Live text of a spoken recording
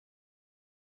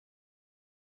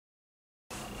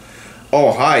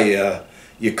Oh, hi.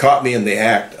 You caught me in the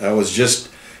act. I was just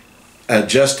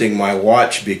adjusting my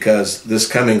watch because this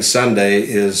coming Sunday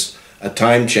is a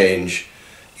time change.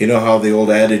 You know how the old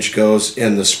adage goes,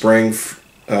 in the spring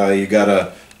you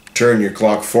gotta turn your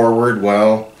clock forward.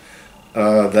 Well,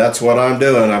 that's what I'm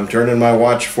doing. I'm turning my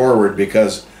watch forward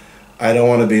because I don't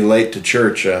want to be late to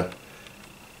church.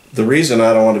 The reason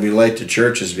I don't want to be late to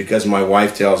church is because my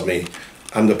wife tells me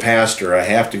I'm the pastor, I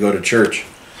have to go to church.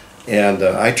 And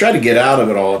I try to get out of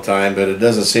it all the time, but it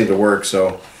doesn't seem to work.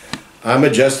 So I'm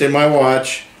adjusting my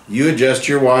watch. You adjust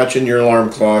your watch and your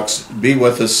alarm clocks. Be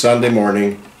with us Sunday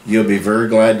morning. You'll be very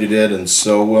glad you did, and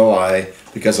so will I,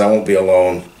 because I won't be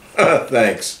alone.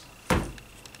 Thanks.